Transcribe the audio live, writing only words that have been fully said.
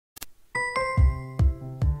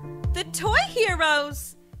the Toy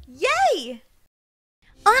Heroes! Yay!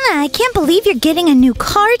 Anna, I can't believe you're getting a new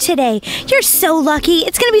car today. You're so lucky.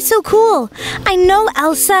 It's gonna be so cool. I know,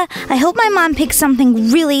 Elsa. I hope my mom picks something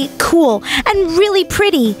really cool and really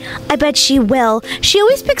pretty. I bet she will. She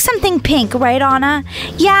always picks something pink, right, Anna?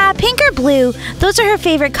 Yeah, pink or blue. Those are her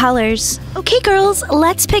favorite colors. Okay, girls,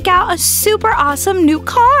 let's pick out a super awesome new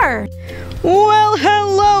car. Well,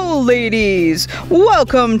 hello, ladies.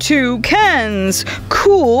 Welcome to Ken's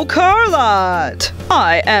Cool Car Lot.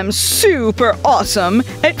 I am super awesome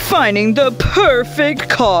at finding the perfect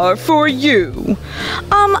car for you.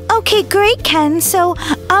 Okay, great, Ken. So,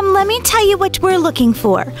 let me tell you what we're looking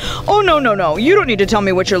for. Oh, no. You don't need to tell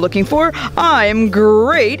me what you're looking for. I'm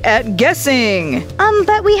great at guessing.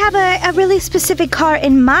 But we have a really specific car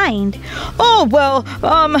in mind. Oh, well,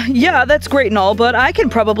 yeah, that's great and all, but I can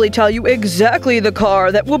probably tell you exactly the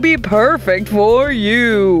car that will be perfect for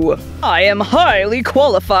you. I am highly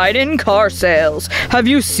qualified in car sales. Have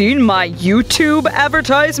you seen my YouTube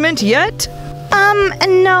advertisement yet?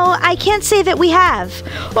 No, I can't say that we have.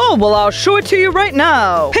 Oh, well, I'll show it to you right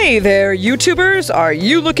now. Hey there, YouTubers. Are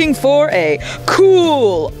you looking for a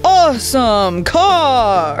cool, awesome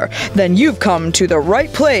car? Then you've come to the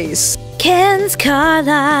right place. Ken's Car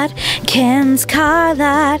Lot, Ken's Car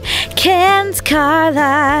Lot, Ken's Car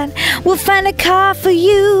Lot. We'll find a car for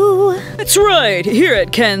you. That's right. Here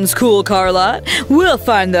at Ken's Cool Car Lot, we'll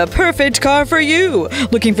find the perfect car for you.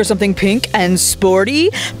 Looking for something pink and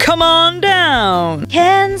sporty? Come on down.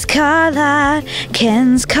 Ken's Car Lot,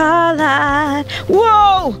 Ken's Car Lot.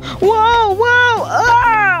 Whoa!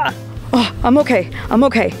 Ah! Oh, I'm okay.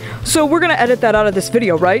 So we're gonna edit that out of this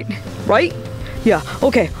video, right? Right? Yeah,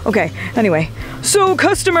 okay. Anyway, so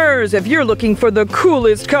customers, if you're looking for the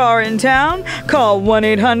coolest car in town, call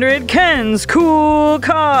 1-800-KEN's Cool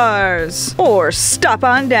Cars. Or stop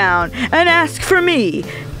on down and ask for me,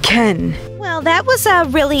 Ken. Well, that was a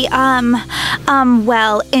really,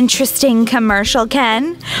 interesting commercial,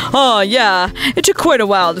 Ken. Oh, yeah. It took quite a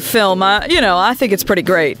while to film. I think it's pretty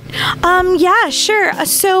great. Yeah, sure.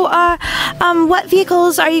 So, what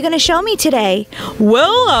vehicles are you going to show me today?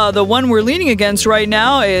 Well, the one we're leaning against right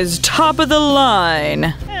now is top of the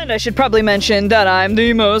line. And I should probably mention that I'm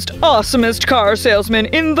the most awesomest car salesman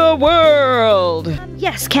in the world.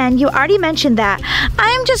 Yes, Ken, you already mentioned that.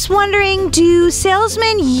 I'm just wondering, do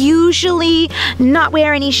salesmen usually not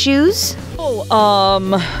wear any shoes?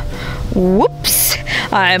 Whoops.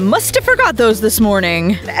 I must have forgot those this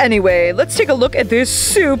morning. Anyway, let's take a look at this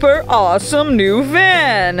super awesome new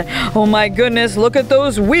van. Oh my goodness, look at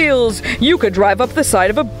those wheels. You could drive up the side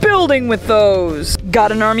of a building with those.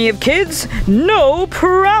 Got an army of kids? No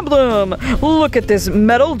problem. Look at this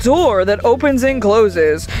metal door that opens and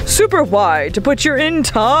closes. Super wide to put your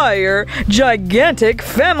entire gigantic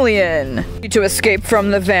family in. Need to escape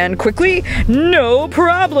from the van quickly? No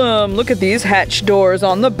problem. Look at these hatch doors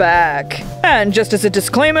on the back. And just as a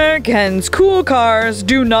disclaimer, Ken's Cool Cars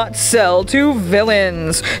do not sell to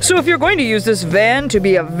villains. So if you're going to use this van to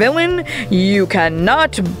be a villain, you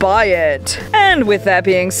cannot buy it. And with that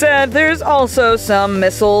being said, there's also some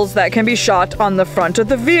missiles that can be shot on the front of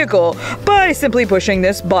the vehicle by simply pushing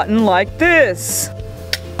this button like this.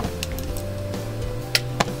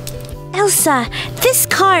 Elsa, this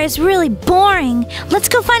car is really boring. Let's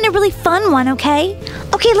go find a really fun one, okay?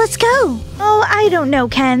 Okay, let's go. Oh, I don't know,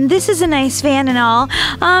 Ken. This is a nice van and all,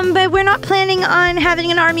 but we're not planning on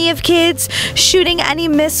having an army of kids shooting any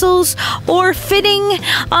missiles or fitting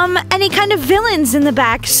any kind of villains in the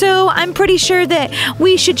back, so I'm pretty sure that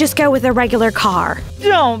we should just go with a regular car.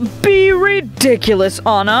 Don't be ridiculous,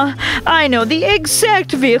 Anna. I know the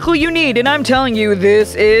exact vehicle you need, and I'm telling you,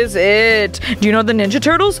 this is it. Do you know the Ninja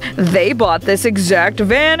Turtles? They bought this exact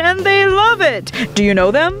van, and they love it. Do you know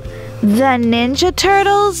them? The Ninja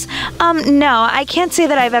Turtles? No, I can't say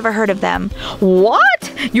that I've ever heard of them.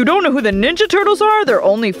 What? You don't know who the Ninja Turtles are? They're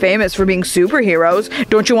only famous for being superheroes.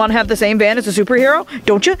 Don't you want to have the same van as a superhero?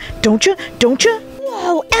 Don't you?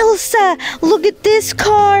 Whoa, Elsa, look at this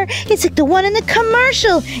car. It's like the one in the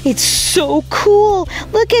commercial. It's so cool.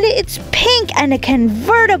 Look at it. It's pink and a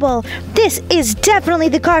convertible. This is definitely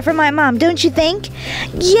the car for my mom, don't you think?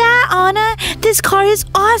 Yeah, Anna, this car is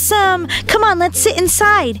awesome. Come on, let's sit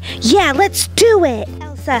inside. Yeah, let's do it.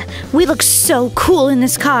 Elsa, we look so cool in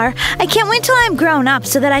this car. I can't wait till I'm grown up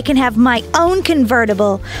so that I can have my own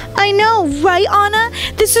convertible. I know, right, Anna?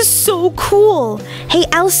 This is so cool. Hey,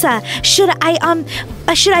 Elsa, should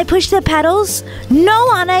I push the pedals?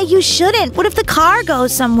 No, Anna, you shouldn't. What if the car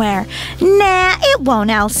goes somewhere? Nah, it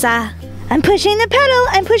won't, Elsa. I'm pushing the pedal.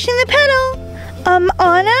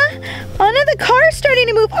 Anna? Anna, the car's starting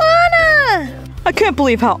to move. Anna! I can't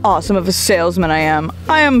believe how awesome of a salesman I am.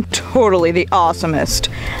 I am totally the awesomest.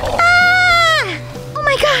 Ah! Oh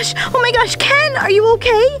my gosh, Ken, are you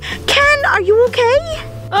okay? Ken, are you okay?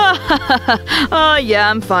 Yeah,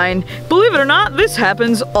 I'm fine. Believe it or not, this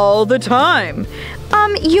happens all the time.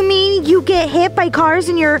 You mean you get hit by cars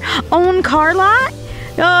in your own car lot?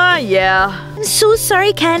 Yeah. I'm so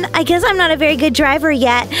sorry, Ken. I guess I'm not a very good driver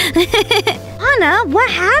yet. Anna, what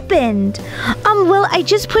happened? Well, I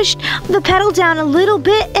just pushed the pedal down a little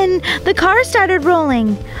bit and the car started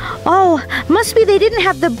rolling. Oh, must be they didn't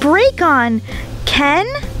have the brake on. Ken?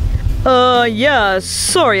 Yeah,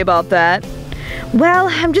 sorry about that. Well,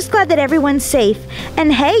 I'm just glad that everyone's safe.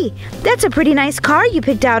 And hey, that's a pretty nice car you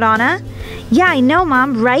picked out, Anna. Yeah, I know,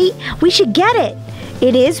 Mom, right? We should get it.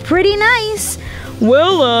 It is pretty nice.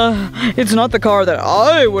 Well, it's not the car that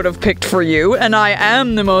I would have picked for you, and I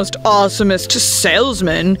am the most awesomest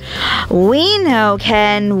salesman. We know,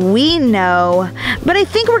 Ken, we know. But I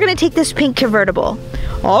think we're gonna take this pink convertible.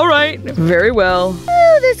 All right, very well.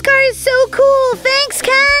 Oh, this car is so cool. Thanks,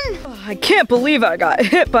 Ken. I can't believe I got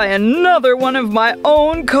hit by another one of my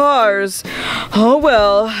own cars. Oh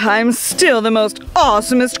well, I'm still the most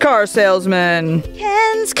awesomest car salesman.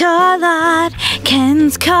 Ken's car lot,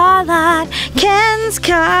 Ken's car lot, Ken's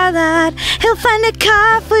car lot. He'll find a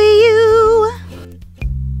car for you.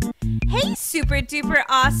 Hey, super duper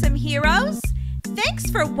awesome heroes! Thanks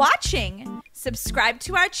for watching. Subscribe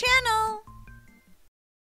to our channel.